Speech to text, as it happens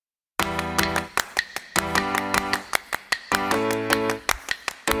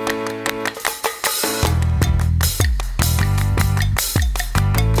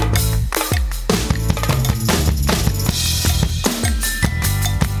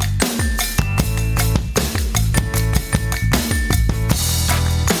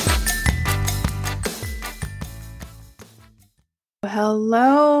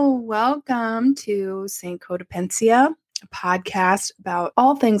Hello. Welcome to St. Codependencia, a podcast about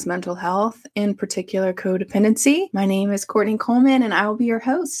all things mental health, in particular codependency. My name is Courtney Coleman, and I will be your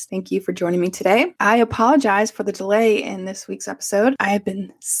host. Thank you for joining me today. I apologize for the delay in this week's episode. I have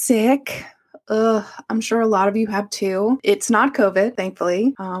been sick. I'm sure a lot of you have too. It's not COVID,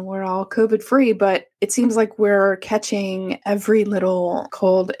 thankfully. We're all COVID free, but it seems like we're catching every little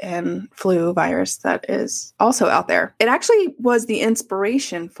cold and flu virus that is also out there. It actually was the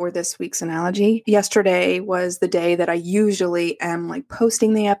inspiration for this week's analogy. Yesterday was the day that I usually am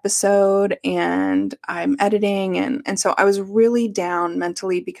posting the episode and I'm editing. And so I was really down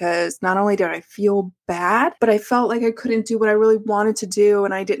mentally because not only did I feel bad, but I felt like I couldn't do what I really wanted to do.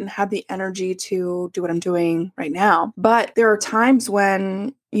 And I didn't have the energy to do what I'm doing right now. But there are times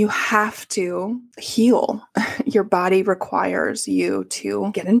when you have to heal. Your body requires you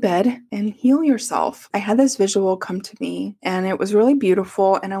to get in bed and heal yourself. I had this visual come to me and it was really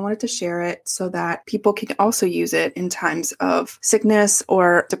beautiful, and I wanted to share it so that people can also use it in times of sickness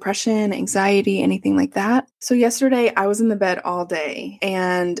or depression, anxiety, anything like that. So yesterday I was in the bed all day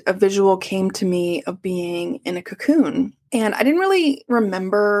and a visual came to me of being in a cocoon. And I didn't really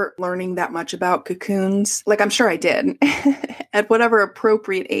remember learning that much about cocoons. I'm sure I did at whatever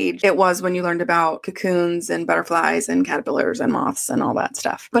appropriate age it was when you learned about cocoons and butterflies and caterpillars and moths and all that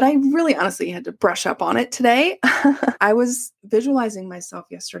stuff. But I really honestly had to brush up on it today. I was visualizing myself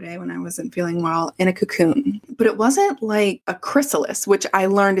yesterday when I wasn't feeling well in a cocoon, but it wasn't like a chrysalis, which I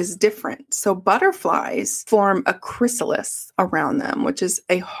learned is different. So butterflies form a chrysalis around them, which is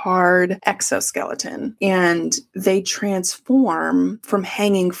a hard exoskeleton, and they transform from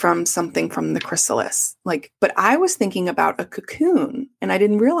hanging from something from the chrysalis. But I was thinking about a cocoon, and I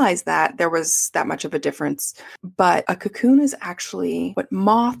didn't realize that there was that much of a difference. But a cocoon is actually what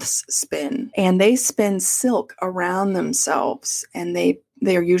moths spin, and they spin silk around themselves, and they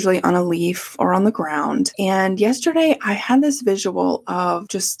are usually on a leaf or on the ground. And yesterday I had this visual of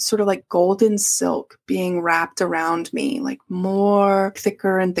just sort of like golden silk being wrapped around me, more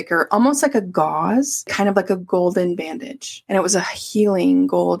thicker and thicker, almost like a gauze, kind of like a golden bandage. And it was a healing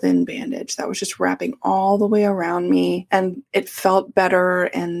golden bandage that was just wrapping all the way around me. And it felt better.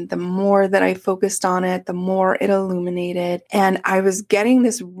 And the more that I focused on it, the more it illuminated. And I was getting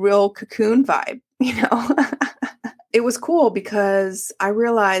this real cocoon vibe, It was cool because I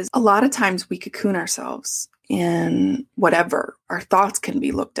realized a lot of times we cocoon ourselves in whatever. Our thoughts can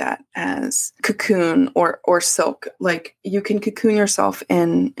be looked at as cocoon or silk. You can cocoon yourself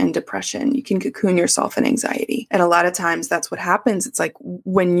in depression. You can cocoon yourself in anxiety. And a lot of times that's what happens. It's like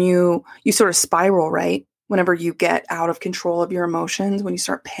when you sort of spiral, right? Whenever you get out of control of your emotions, when you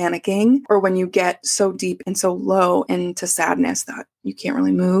start panicking, or when you get so deep and so low into sadness that you can't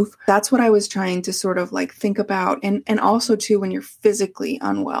really move. That's what I was trying to sort of think about. And also too, when you're physically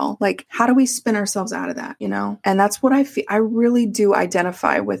unwell, how do we spin ourselves out of that, And that's what I feel. I really do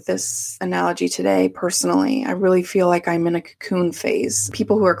identify with this analogy today. Personally, I really feel like I'm in a cocoon phase.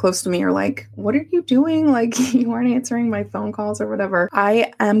 People who are close to me are like, what are you doing? You aren't answering my phone calls or whatever.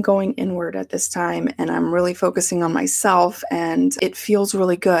 I am going inward at this time, and I'm really focusing on myself, and it feels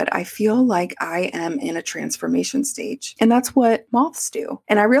really good. I feel like I am in a transformation stage, and that's what moths do.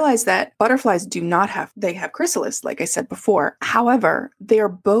 And I realized that butterflies do not have, they have chrysalis, like I said before. However, they are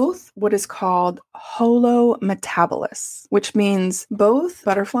both what is called holometabolists, which means both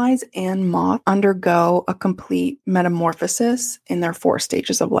butterflies and moths undergo a complete metamorphosis in their 4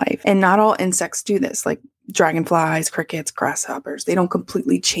 stages of life. And not all insects do this. Dragonflies, crickets, grasshoppers, they don't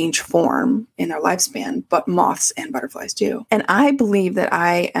completely change form in their lifespan, but moths and butterflies do. And I believe that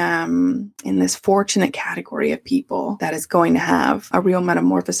I am in this fortunate category of people that is going to have a real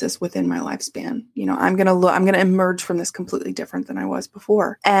metamorphosis within my lifespan. I'm going to emerge from this completely different than I was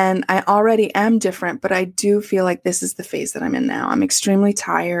before. And I already am different, but I do feel like this is the phase that I'm in now. I'm extremely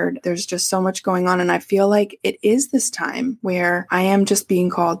tired. There's just so much going on. And I feel like it is this time where I am just being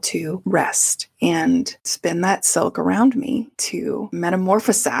called to rest and spin that silk around me, to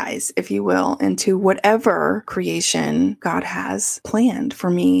metamorphosize, if you will, into whatever creation God has planned for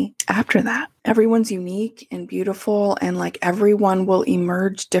me after that. Everyone's unique and beautiful, and everyone will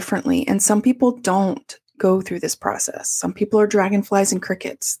emerge differently. And some people don't go through this process. Some people are dragonflies and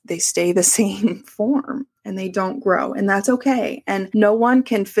crickets. They stay the same form and they don't grow, and that's okay. And no one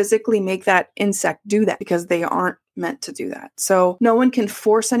can physically make that insect do that because they aren't meant to do that. So no one can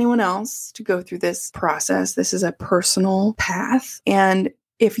force anyone else to go through this process. This is a personal path. And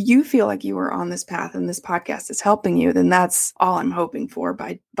if you feel like you are on this path and this podcast is helping you, then that's all I'm hoping for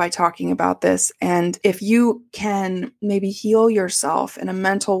by by talking about this. And if you can maybe heal yourself in a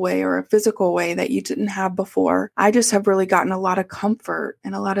mental way or a physical way that you didn't have before, I just have really gotten a lot of comfort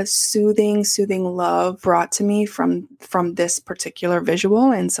and a lot of soothing love brought to me from this particular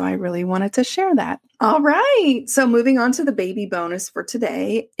visual. And so I really wanted to share that. All right. So moving on to the baby bonus for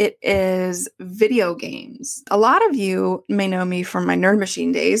today, it is video games. A lot of you may know me from my Nerd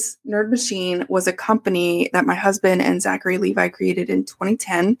Machine days. Nerd Machine was a company that my husband and Zachary Levi created in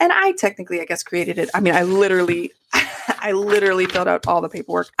 2010. And I technically, I guess, created it. I mean, I literally filled out all the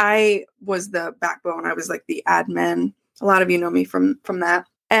paperwork. I was the backbone. I was like the admin. A lot of you know me from that.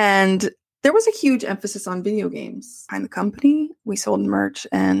 And there was a huge emphasis on video games behind the company. We sold merch,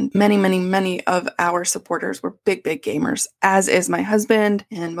 and many of our supporters were big gamers, as is my husband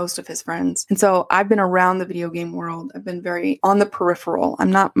and most of his friends. And so I've been around the video game world. I've been very on the peripheral.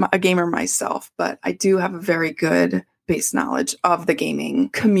 I'm not a gamer myself, but I do have a very good base knowledge of the gaming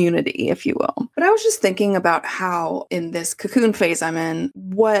community, if you will. But I was just thinking about how in this cocoon phase I'm in,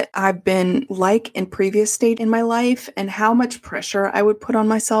 what I've been like in previous state in my life and how much pressure I would put on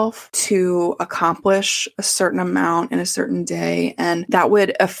myself to accomplish a certain amount in a certain day. And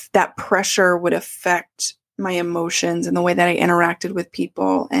that pressure would affect my emotions and the way that I interacted with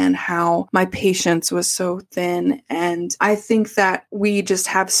people and how my patience was so thin. And I think that we just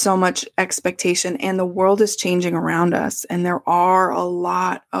have so much expectation and the world is changing around us. And there are a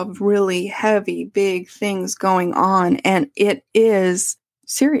lot of really heavy, big things going on. And it is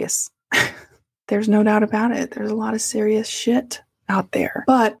serious. There's no doubt about it. There's a lot of serious shit out there.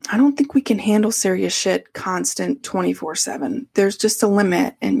 But I don't think we can handle serious shit constant 24/7. There's just a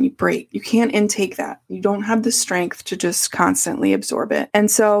limit and you break. You can't intake that. You don't have the strength to just constantly absorb it. And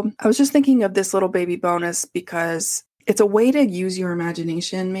so I was just thinking of this little baby bonus because it's a way to use your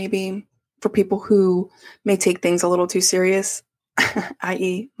imagination maybe for people who may take things a little too serious.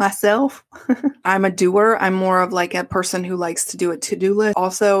 i.e. myself. I'm a doer. I'm more of like a person who likes to do a to-do list.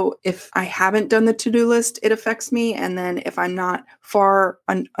 Also, if I haven't done the to-do list, it affects me. And then if I'm not far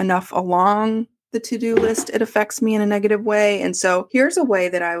enough along the to-do list, it affects me in a negative way. And so here's a way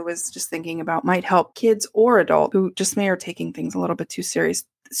that I was just thinking about might help kids or adults who just may are taking things a little bit too serious.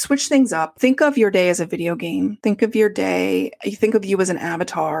 Switch things up. Think of your day as a video game. Think of your day. You think of you as an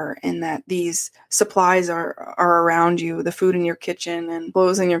avatar and that these supplies are around you, the food in your kitchen and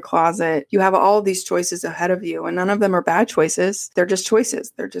clothes in your closet. You have all of these choices ahead of you and none of them are bad choices. They're just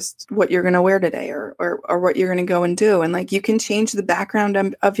choices. They're just what you're going to wear today or what you're going to go and do. And like you can change the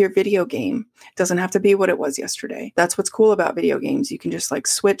background of your video game. It doesn't have to be what it was yesterday. That's what's cool about video games. You can just like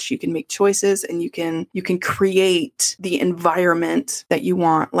switch, you can make choices and you can create the environment that you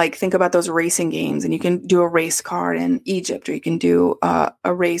want. Like think about those racing games and you can do a race card in Egypt or you can do a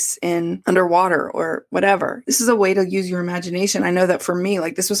race in underwater or whatever. This is a way to use your imagination. I know that for me,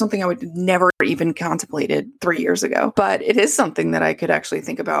 like this was something I would never even contemplated 3 years ago, but it is something that I could actually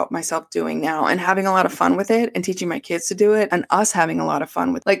think about myself doing now and having a lot of fun with it and teaching my kids to do it and us having a lot of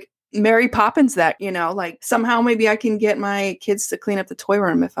fun with like Mary Poppins that, like somehow maybe I can get my kids to clean up the toy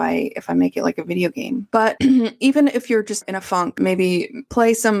room if I make it like a video game. But even if you're just in a funk, maybe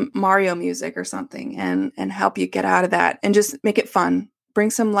play some Mario music or something and help you get out of that and just make it fun. Bring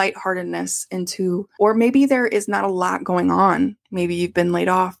some lightheartedness into, or maybe there is not a lot going on. Maybe you've been laid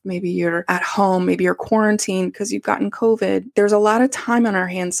off. Maybe you're at home. Maybe you're quarantined because you've gotten COVID. There's a lot of time on our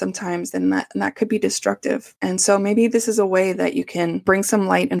hands sometimes, and that could be destructive. And so maybe this is a way that you can bring some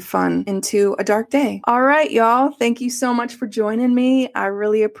light and fun into a dark day. All right, y'all. Thank you so much for joining me. I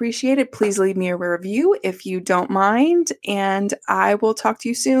really appreciate it. Please leave me a review if you don't mind. And I will talk to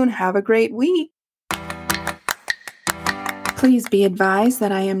you soon. Have a great week. Please be advised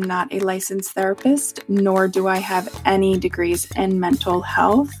that I am not a licensed therapist, nor do I have any degrees in mental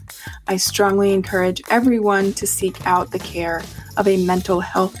health. I strongly encourage everyone to seek out the care of a mental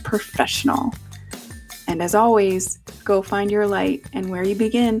health professional. And as always, go find your light, and where you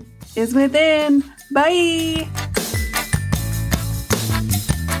begin is within. Bye!